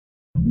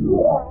Hey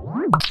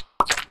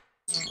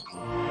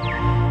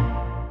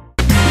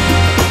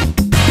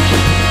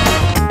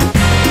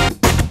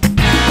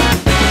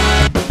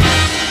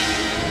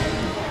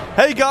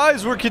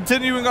guys, we're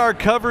continuing our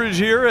coverage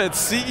here at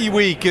CE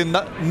Week in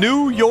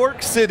New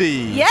York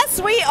City.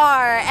 Yes, we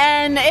are,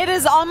 and it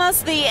is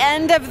almost the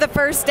end of the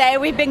first day.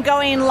 We've been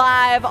going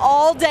live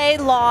all day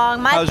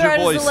long. My throat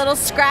is a little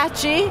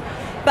scratchy,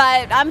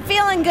 but I'm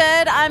feeling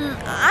good.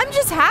 I'm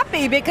just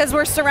happy because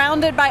we're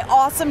surrounded by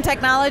awesome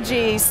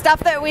technology,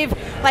 stuff that we've,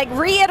 like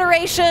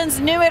reiterations,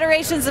 new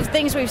iterations of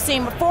things we've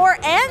seen before,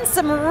 and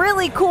some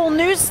really cool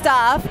new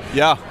stuff.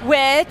 Yeah.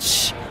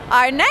 Which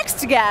our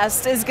next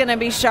guest is going to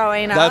be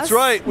showing us. That's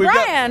right.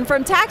 Brian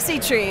from Taxi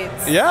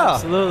Treats. Yeah.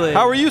 Absolutely.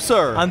 How are you,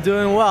 sir? I'm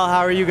doing well. How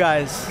are you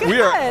guys? Good. We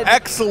are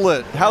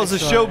excellent. How's the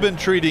show been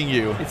treating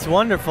you? It's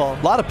wonderful.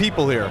 A lot of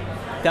people here.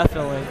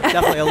 Definitely.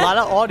 Definitely. A lot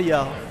of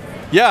audio.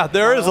 Yeah,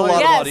 there is a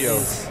lot of audio.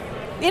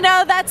 You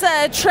know, that's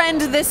a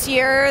trend this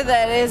year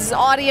that is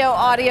audio,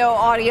 audio,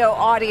 audio,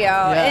 audio.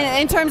 Yeah.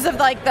 In terms of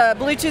like the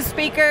Bluetooth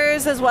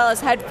speakers as well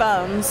as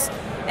headphones.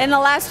 In the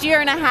last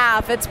year and a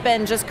half, it's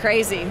been just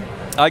crazy.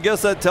 I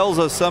guess that tells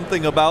us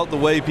something about the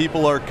way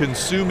people are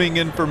consuming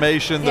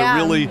information. They're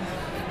really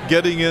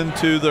getting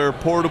into their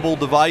portable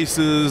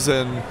devices,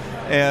 and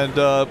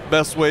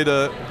best way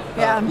to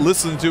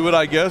listen to it,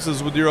 I guess,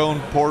 is with your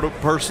own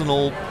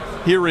personal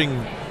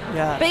hearing.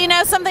 Yeah. But you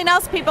know, something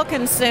else people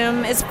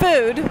consume is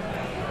food.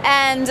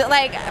 And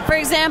like, for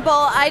example,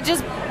 I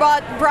just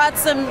brought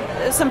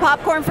some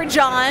popcorn for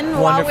John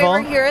while we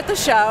were here at the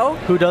show.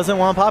 Who doesn't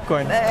want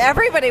popcorn?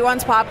 Everybody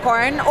wants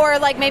popcorn, or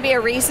like maybe a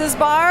Reese's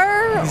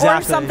bar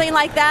or something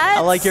like that.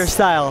 I like your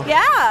style.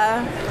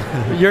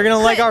 Yeah. You're gonna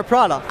like our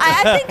product.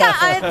 I think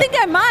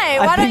I might.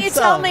 Why don't you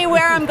tell me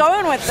where I'm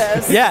going with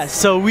this? Yeah.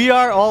 So we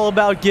are all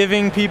about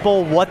giving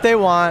people what they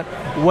want,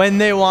 when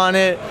they want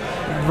it,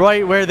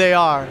 right where they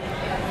are.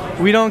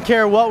 We don't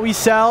care what we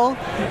sell.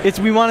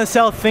 We want to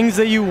sell things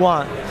that you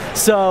want.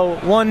 So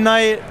one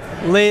night,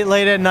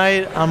 late at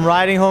night, I'm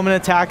riding home in a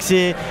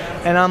taxi,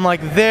 and I'm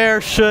like,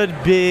 there should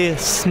be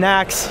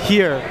snacks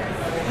here.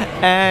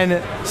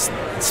 And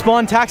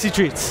spawn Taxi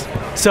Treats.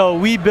 So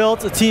we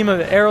built a team of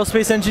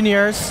aerospace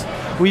engineers.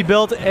 We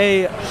built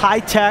a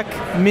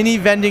high-tech mini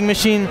vending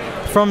machine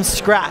from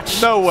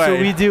scratch. No way. So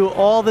we do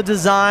all the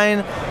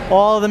design,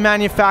 all the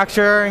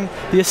manufacturing,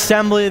 the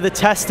assembly, the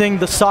testing,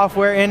 the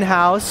software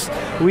in-house.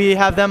 We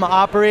have them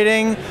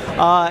operating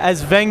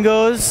as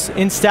Vengos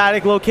in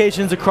static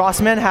locations across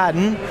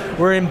Manhattan.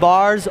 We're in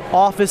bars,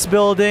 office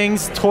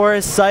buildings,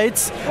 tourist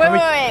sites.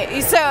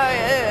 Wait. So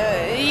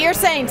you're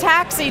saying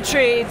Taxi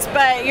Treats,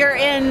 but you're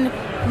in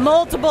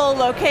multiple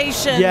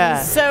locations. Yeah.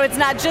 So it's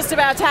not just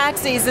about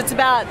taxis, it's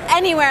about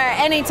anywhere,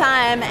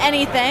 anytime,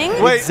 anything.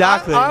 Wait,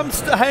 exactly.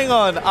 Hang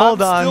on.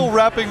 Hold on. Still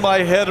wrapping my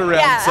head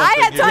around something. I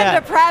had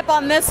time to prep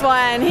on this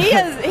one. He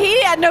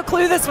had no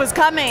clue this was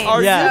coming.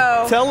 Are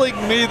you telling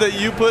me that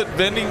you put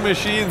vending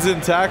machines in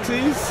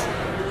taxis?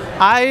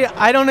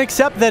 I don't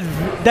accept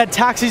that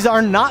taxis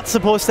are not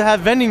supposed to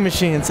have vending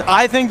machines.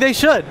 I think they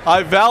should.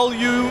 I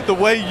value the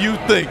way you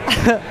think.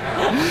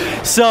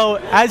 So,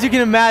 as you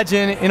can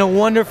imagine, in a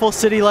wonderful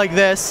city like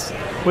this,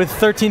 with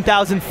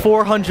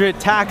 13,400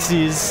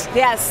 taxis,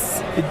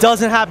 it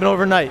doesn't happen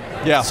overnight.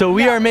 Yeah. So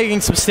we are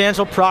making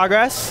substantial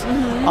progress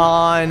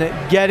on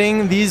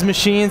getting these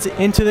machines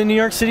into the New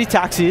York City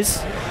taxis.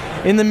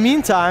 In the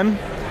meantime,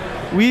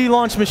 we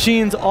launch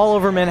machines all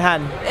over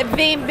Manhattan.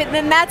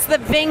 Then that's the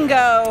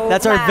Vengo.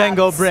 That's our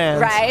Vengo brand.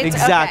 Right?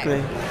 Exactly.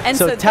 Okay. And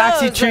so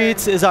Taxi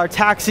Treats is our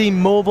taxi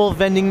mobile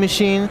vending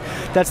machine.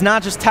 That's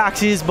not just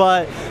taxis,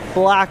 but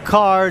black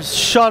cars,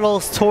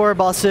 shuttles, tour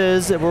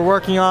buses that we're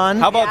working on.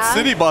 How about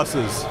city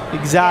buses?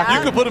 Exactly.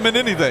 You could put them in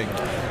anything.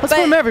 Let's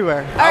put them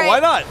everywhere. Why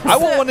not? I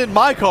want one in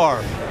my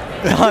car.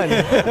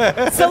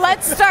 Done. So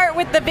let's start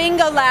with the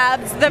Vengo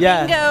Labs, the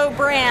Vengo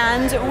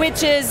brand,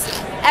 which is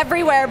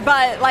everywhere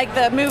but like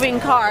the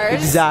moving cars.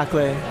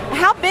 Exactly.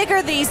 How big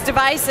are these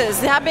devices?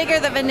 How big are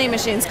the vending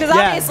machines? Because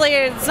obviously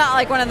it's not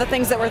like one of the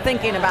things that we're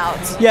thinking about.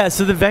 Yeah,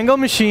 so the Vengo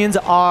machines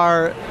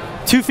are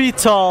 2 feet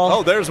tall.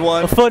 Oh, there's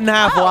one.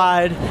 1.5 feet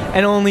wide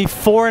and only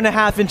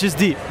 4.5 inches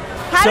deep.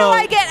 How do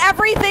I get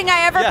everything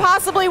I ever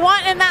possibly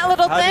want in that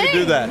little thing? How do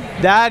you do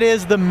that? That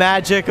is the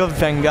magic of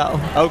Vengo.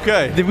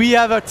 Okay. We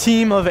have a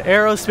team of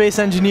aerospace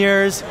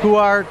engineers who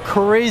are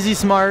crazy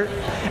smart.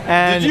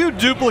 And did you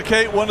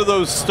duplicate one of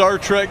those Star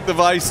Trek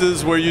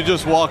devices where you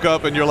just walk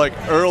up and you're like,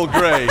 Earl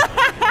Grey,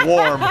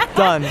 warm?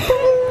 Done.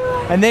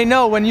 And they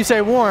know when you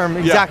say warm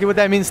exactly what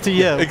that means to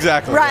you.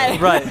 Exactly.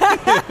 Right.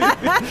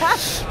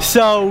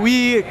 So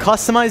we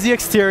customize the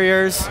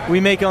exteriors.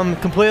 We make them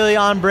completely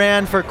on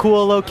brand for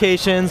cool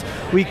locations.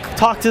 We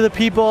talk to the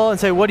people and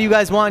say, what do you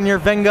guys want in your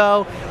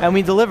Vengo? And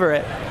we deliver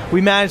it. We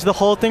manage the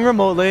whole thing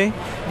remotely.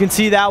 You can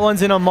see that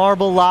one's in a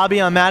marble lobby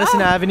on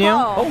Madison Avenue.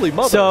 Holy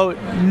mother. So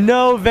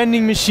no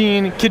vending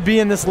machine could be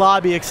in this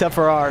lobby except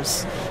for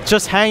ours.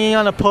 just hanging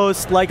on a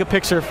post like a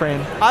picture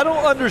frame. I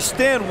don't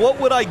understand. What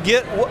would I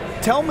get?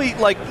 Tell me,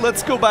 like,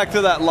 let's go back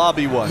to that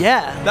lobby one.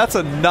 Yeah. That's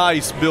a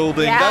nice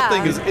building. Yeah. That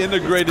thing is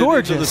integrated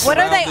into the surroundings. What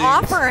are they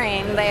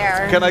offering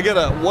there?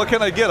 What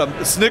can I get?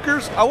 A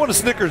Snickers? I want a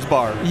Snickers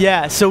bar.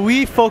 Yeah, so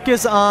we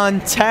focus on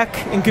tech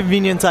and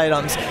convenience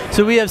items.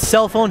 So we have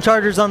cell phone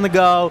chargers on the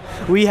go.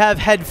 We have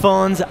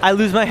headphones. I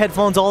lose my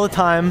headphones all the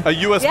time. A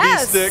USB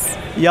stick.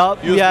 Yup.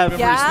 USB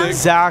memory stick.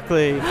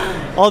 Exactly.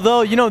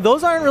 Although,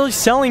 those aren't really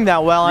selling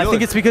that well. Really? I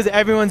think it's because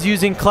everyone's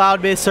using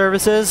cloud-based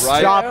services,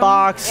 right.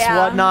 Dropbox,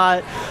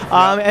 whatnot.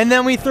 And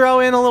then we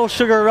throw in a little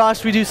sugar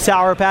rush. We do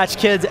Sour Patch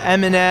Kids,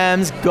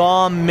 M&Ms,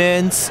 gum,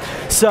 mints.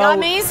 So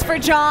gummies for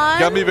John.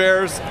 Gummy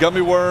bears,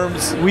 gummy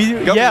worms.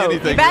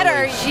 Anything.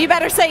 You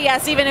better say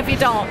yes, even if you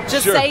don't.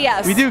 Just say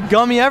yes. We do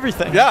gummy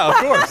everything. Yeah, of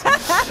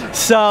course.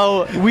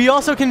 So we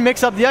also can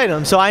mix up the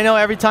items. So I know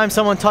every time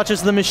someone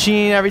touches the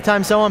machine, every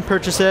time someone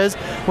purchases,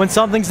 when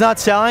something's not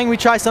selling, we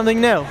try something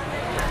new.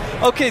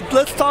 Okay,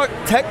 let's talk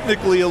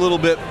technically a little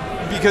bit,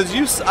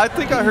 because I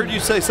think I heard you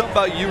say something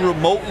about you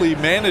remotely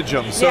manage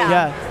them. So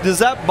does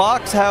that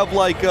box have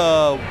like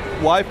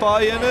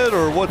Wi-Fi in it,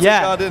 or what's it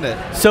got in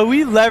it? So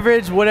we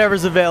leverage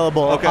whatever's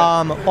available. Okay.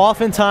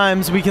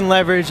 Oftentimes we can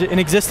leverage an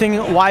existing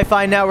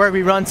Wi-Fi network.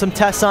 We run some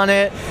tests on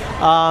it.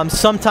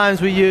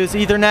 Sometimes we use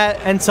Ethernet,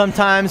 and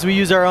sometimes we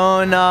use our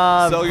own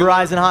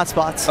Verizon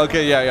hotspots.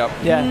 Okay,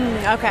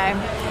 yeah.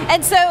 Okay.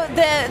 And so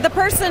the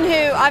person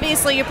who,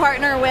 obviously you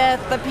partner with,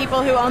 the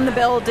people who own the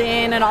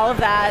building and all of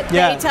that,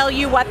 they tell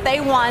you what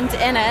they want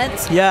in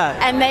it. Yeah.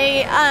 And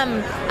they,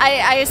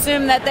 I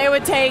assume that they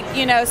would take,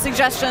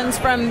 suggestions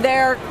from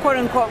their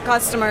quote-unquote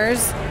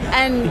customers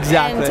and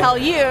tell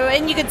you,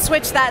 and you could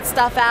switch that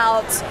stuff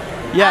out.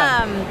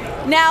 Yeah.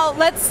 Now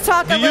let's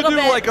talk a little bit. Do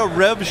you do like a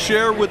rev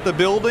share with the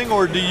building,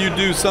 or do you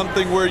do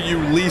something where you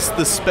lease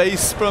the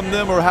space from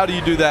them, or how do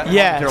you do that?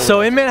 Yeah,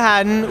 so in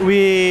Manhattan,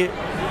 we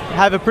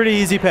have a pretty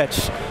easy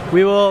pitch.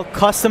 We will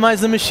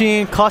customize the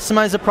machine,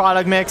 customize the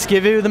product mix,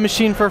 give you the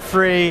machine for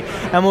free,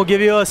 and we'll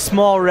give you a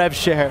small rev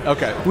share.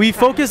 Okay. We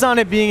focus on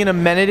it being an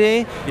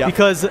amenity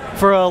because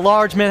for a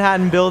large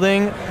Manhattan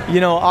building,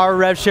 our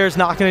rev share is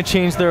not going to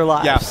change their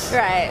lives. Yes.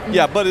 Right.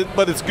 Yeah, but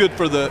it's good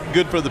for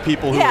the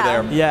people who are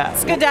there. Yeah.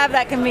 It's good to have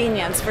that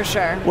convenience for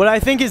sure. What I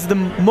think is the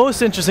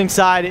most interesting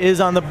side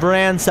is on the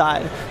brand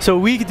side. So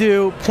we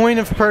do point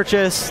of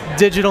purchase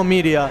digital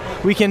media.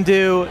 We can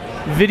do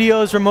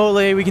videos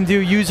remotely, we can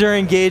do user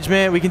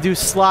engagement, we can do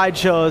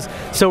slideshows.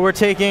 So we're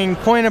taking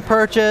point of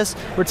purchase,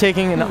 we're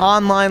taking an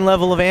online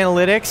level of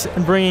analytics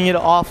and bringing it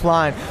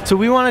offline. So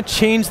we want to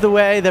change the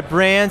way that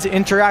brands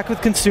interact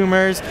with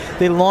consumers,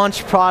 they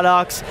launch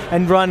products,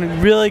 and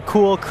run really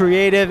cool,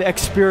 creative,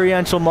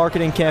 experiential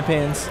marketing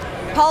campaigns.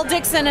 Paul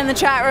Dixon in the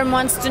chat room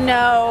wants to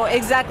know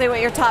exactly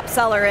what your top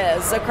seller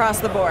is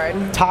across the board.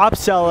 Top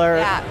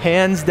seller,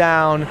 hands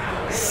down,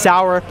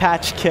 Sour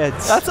Patch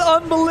Kids. That's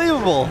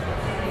unbelievable.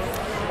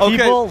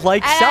 People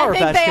like Sour Patch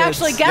Kids. I think they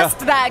actually guessed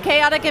that.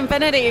 Chaotic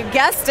Infinity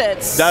guessed it.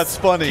 That's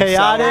funny.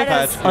 Chaotic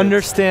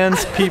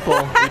understands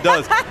people. He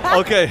does.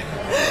 Okay.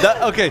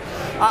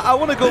 I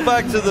want to go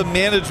back to the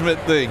management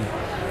thing.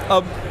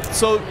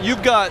 So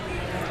you've got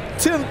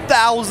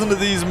 10,000 of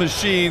these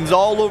machines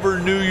all over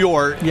New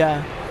York.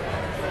 Yeah.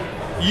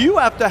 You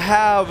have to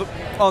have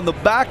on the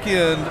back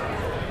end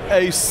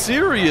a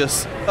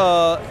serious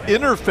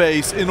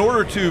interface in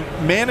order to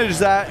manage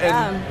that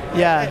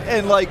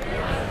and like,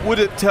 would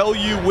it tell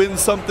you when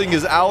something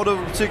is out of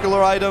a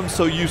particular item,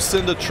 so you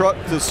send a truck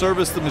to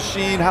service the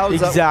machine? How does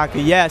that work?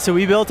 Exactly, yeah. So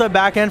we built our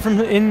back end from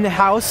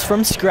in-house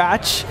from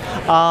scratch.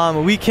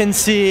 We can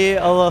see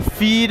a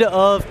feed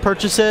of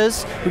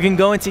purchases. We can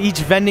go into each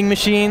vending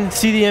machine,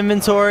 see the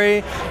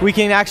inventory. We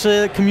can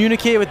actually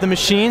communicate with the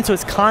machine, so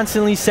it's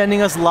constantly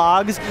sending us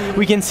logs.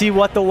 We can see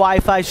what the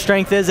Wi-Fi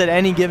strength is at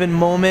any given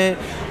moment.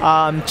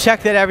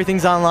 Check that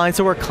everything's online,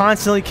 so we're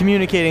constantly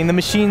communicating. The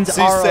machines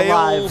are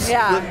sales,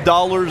 alive.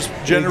 Dollars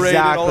generated,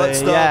 all that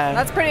stuff. Yeah.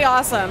 That's pretty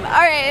awesome. All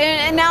right,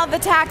 and now the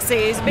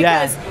taxis,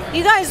 because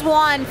you guys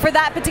won, for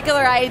that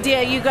particular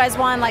idea, you guys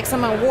won like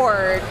some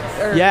award.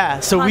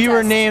 So we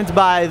were named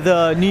by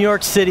the New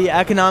York City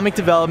Economic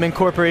Development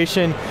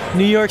Corporation,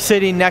 New York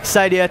City Next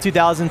Idea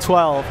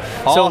 2012.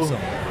 Awesome.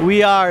 So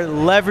we are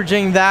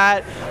leveraging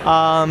that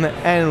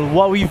and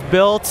what we've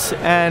built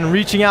and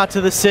reaching out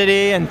to the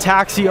city and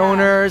taxi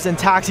owners and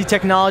taxi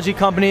technology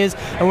companies,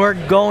 and we're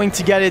going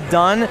to get it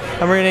done,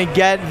 and we're going to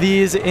get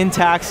these in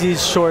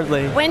taxis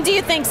shortly. When do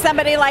you think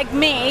somebody like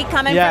me,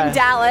 coming from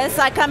Dallas,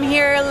 I come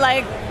here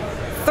like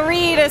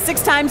 3 to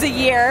 6 times a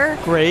year.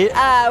 Great.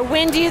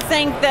 When do you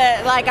think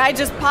that, like, I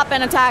just pop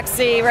in a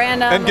taxi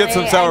randomly and get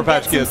some Sour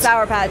Patch Kids? Some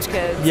Sour Patch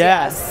Kids.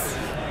 Yes.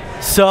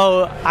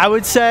 So I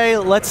would say,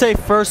 let's say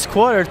first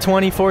quarter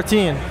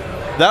 2014.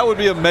 That would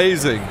be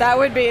amazing. That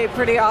would be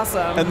pretty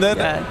awesome. And then,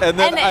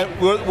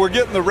 we're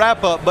getting the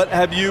wrap up. But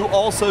have you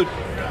also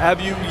have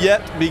you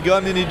yet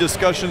begun any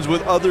discussions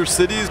with other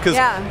cities? Because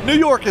New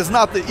York is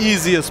not the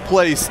easiest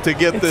place to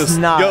get this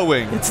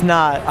going. It's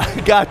not. I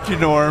got you,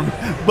 Norm.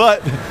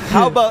 But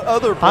how about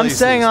other places? I'm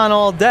staying on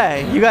all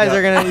day. You guys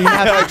are going to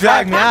have to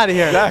drag me out of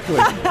here. Exactly.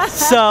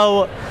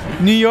 So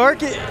New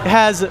York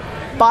has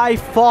by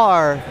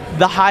far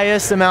the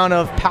highest amount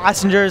of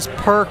passengers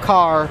per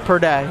car per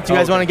day. Do you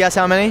guys want to guess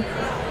how many?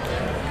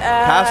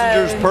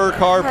 Passengers per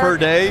car per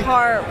day?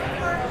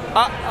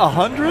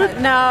 100?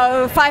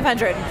 No,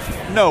 500.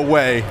 No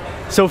way.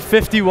 So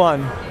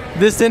 51.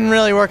 This didn't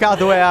really work out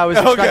the way I was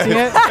expecting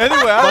it.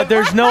 Anyway, but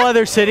there's no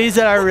other cities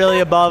that are really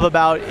above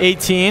about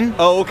 18.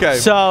 Oh, okay.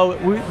 So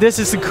this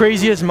is the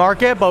craziest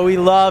market, but we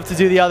love to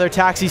do the other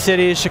taxi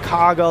cities: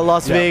 Chicago,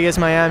 Las Vegas,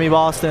 Miami,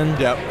 Boston.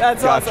 Yep.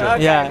 That's awesome.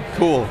 Okay. Yeah.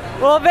 Cool.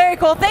 Well, very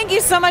cool. Thank you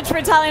so much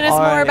for telling us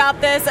more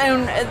about this,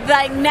 and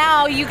like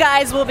now you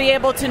guys will be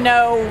able to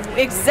know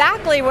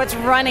exactly what's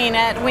running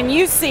it when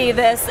you see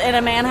this in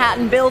a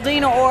Manhattan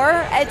building or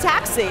a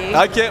taxi.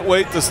 I can't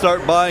wait to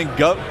start buying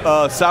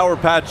Sour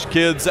Patch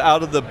Kids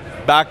out of the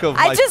back of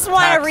my I just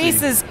want taxi. a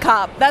Reese's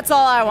cup. That's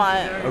all I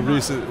want. A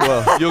Reese's.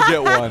 Well, you'll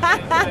get one.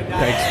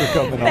 Thanks for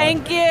coming on.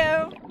 Thank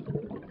you.